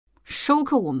收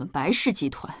购我们白氏集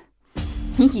团，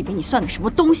你以为你算个什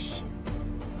么东西？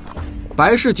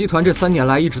白氏集团这3年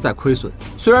来一直在亏损，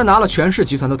虽然拿了权氏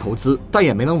集团的投资，但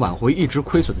也没能挽回一直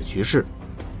亏损的局势。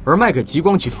而卖给极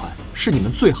光集团是你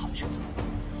们最好的选择。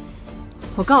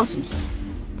我告诉你，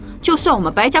就算我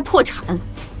们白家破产，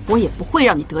我也不会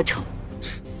让你得逞。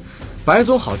白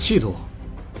总好气度，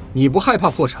你不害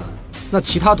怕破产，那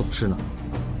其他董事呢？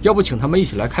要不请他们一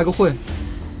起来开个会？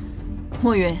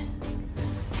莫云，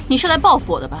你是来报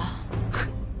复我的吧？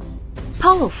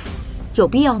报复有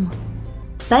必要吗？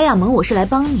白雅萌，我是来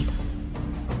帮你的。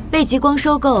被极光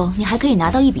收购，你还可以拿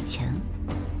到一笔钱，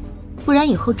不然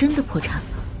以后真的破产了，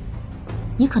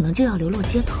你可能就要流落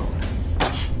街头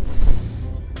了。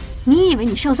你以为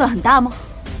你胜算很大吗？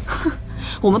哼，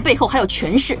我们背后还有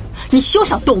权势，你休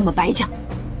想动我们白家。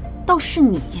倒是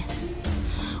你，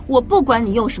我不管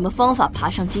你用什么方法爬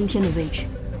上今天的位置，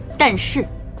但是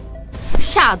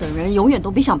下等人永远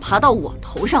都别想爬到我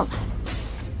头上来。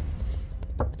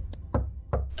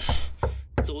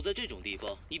走在这种地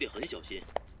方，你得很小心，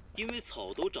因为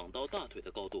草都长到大腿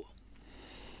的高度。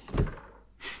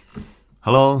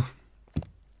Hello，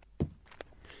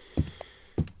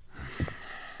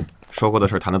 收购的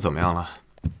事谈得怎么样了？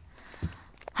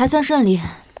还算顺利，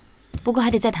不过还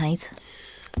得再谈一次。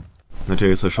那这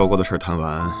一次收购的事谈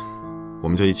完，我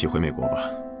们就一起回美国吧。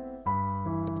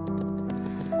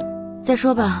再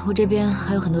说吧，我这边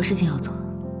还有很多事情要做。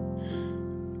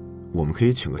我们可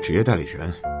以请个职业代理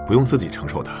人，不用自己承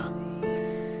受它。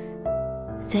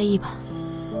在意吧？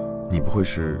你不会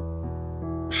是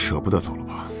舍不得走了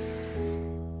吧？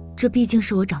这毕竟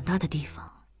是我长大的地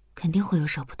方，肯定会有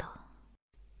舍不得。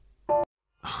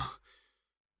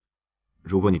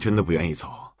如果你真的不愿意走，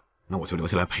那我就留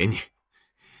下来陪你。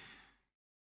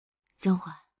江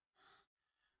淮，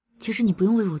其实你不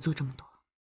用为我做这么多，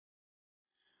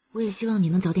我也希望你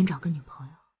能早点找个女朋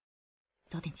友，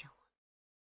早点结婚。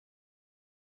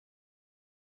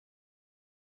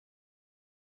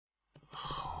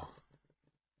好，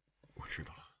我知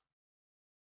道了。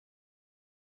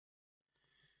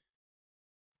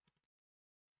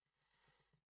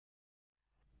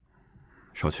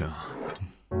少卿啊，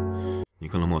你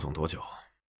跟了莫总多久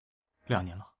？2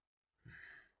年了。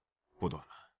不短了。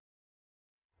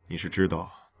你是知道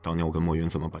当年我跟莫云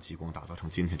怎么把极光打造成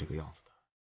今天这个样子的，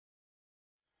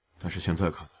但是现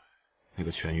在看来，那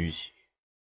个权御玺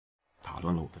打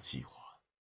乱了我的计划，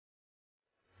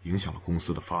影响了公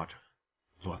司的发展，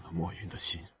乱了莫云的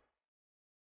心，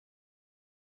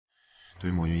对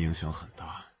莫云影响很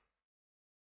大。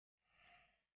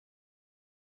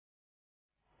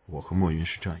我和莫云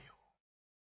是战友，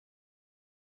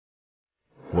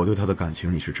我对他的感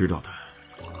情你是知道的，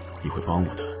你会帮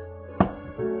我的，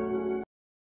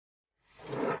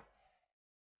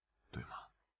对吗？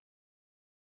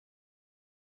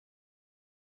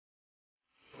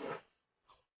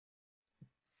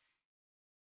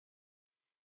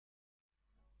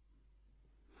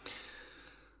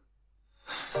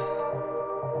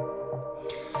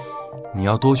你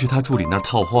要多去他助理那儿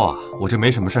套话，我这没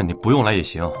什么事，你不用来也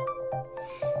行。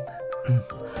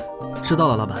知道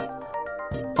了，老板。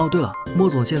哦，对了，莫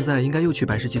总现在应该又去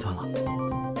白氏集团了。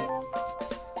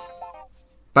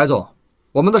白总，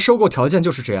我们的收购条件就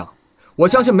是这样，我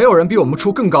相信没有人比我们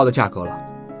出更高的价格了。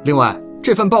另外，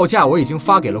这份报价我已经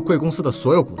发给了贵公司的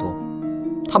所有股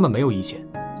东，他们没有意见。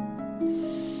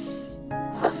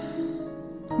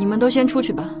你们都先出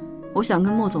去吧，我想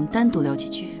跟莫总单独聊几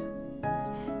句。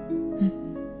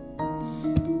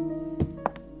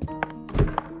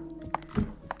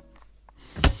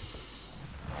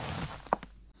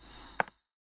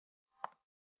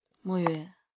莫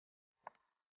云，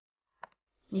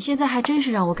你现在还真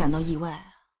是让我感到意外啊！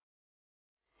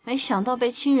没想到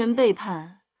被亲人背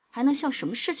叛，还能像什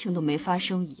么事情都没发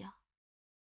生一样，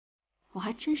我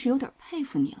还真是有点佩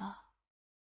服你了。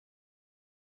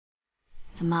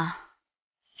怎么，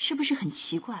是不是很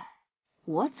奇怪？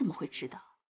我怎么会知道？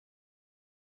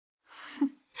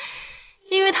哼，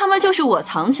因为他们就是我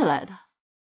藏起来的，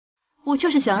我就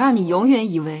是想让你永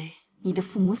远以为你的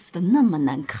父母死得那么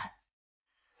难看。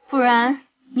不然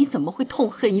你怎么会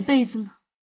痛恨一辈子呢？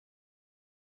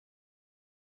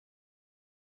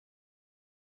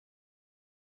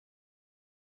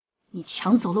你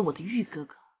抢走了我的玉哥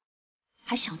哥，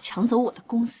还想抢走我的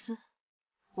公司，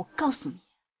我告诉你，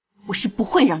我是不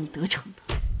会让你得逞的。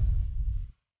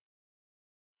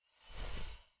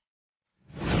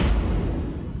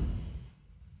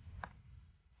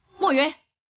莫云，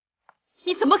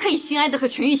你怎么可以心安的和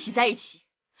权玉玺在一起？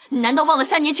你难道忘了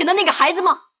3年前的那个孩子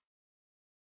吗？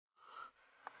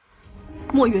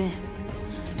莫云，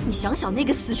你想想那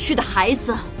个死去的孩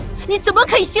子，你怎么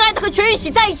可以心安的和权玉玺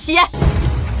在一起？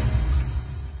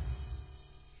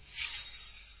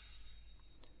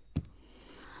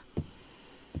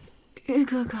玉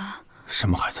哥哥，什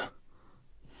么孩子？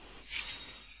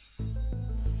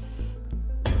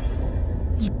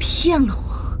你骗了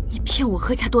我！你骗我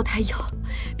喝下堕胎药，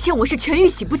骗我是权玉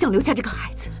玺不想留下这个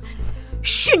孩子，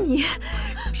是你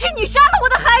杀了我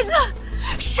的孩子！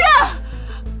是，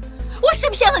我是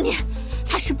骗了你。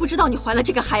他是不知道你怀了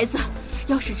这个孩子，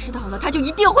要是知道了，他就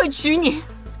一定会娶你。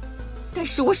但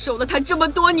是我守了他这么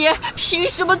多年，凭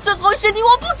什么最后是你？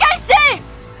我不甘心。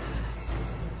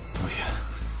莫云，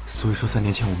所以说3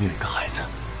年前我们有一个孩子。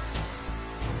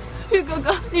玉哥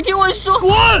哥，你听我说。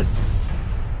滚！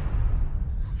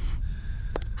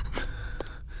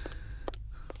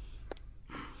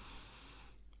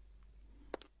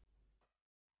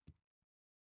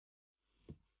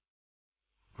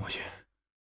莫云，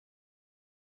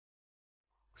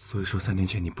所以说3年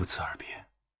前你不辞而别，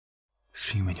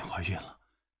是因为你怀孕了，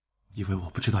以为我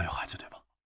不知道有孩子，对吧？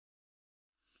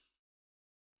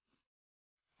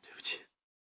对不起，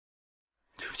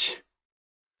对不起，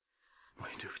莫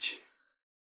云，对不起，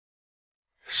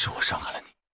是我伤害了你。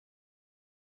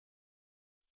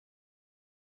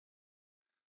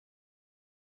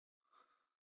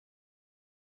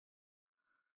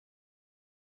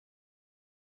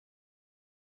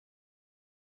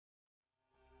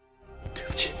对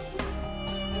不起。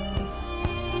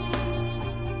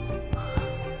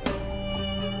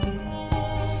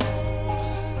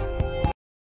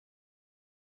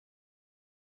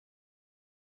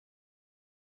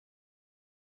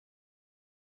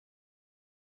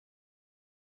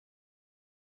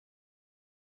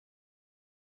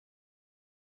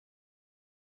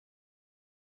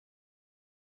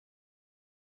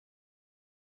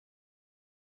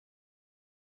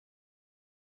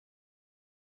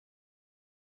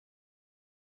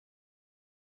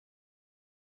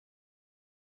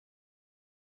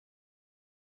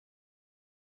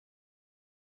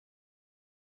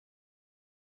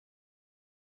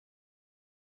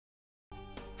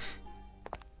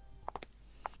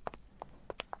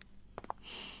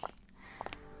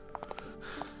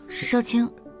少卿，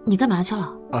你干嘛去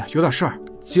了？啊，有点事儿，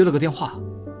接了个电话。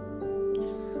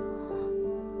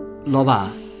老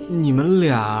板，你们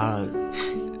俩……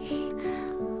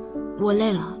我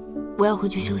累了，我要回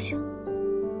去休息。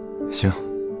行，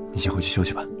你先回去休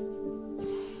息吧。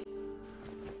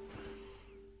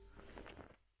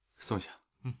送一下。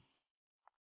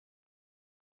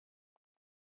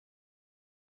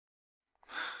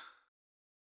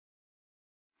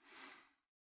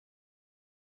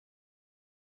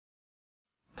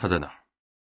他在哪儿？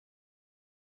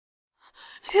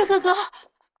玉哥哥，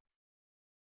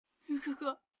玉哥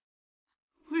哥，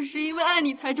我是因为爱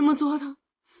你才这么做的。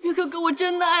玉哥哥，我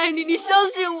真的爱你，你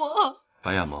相信我。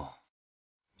白亚萌，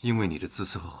因为你的自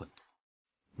私和狠毒，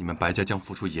你们白家将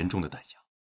付出严重的代价。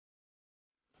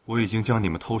我已经将你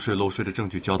们偷税漏税的证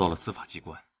据交到了司法机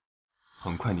关，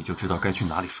很快你就知道该去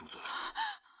哪里赎罪了。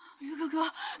玉哥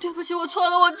哥，对不起，我错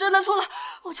了，我真的错了，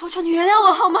我求求你原谅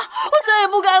我好吗？我再也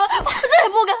不敢了，我再也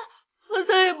不敢了，我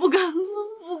再也不敢了，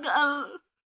不敢了。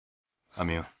阿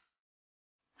明，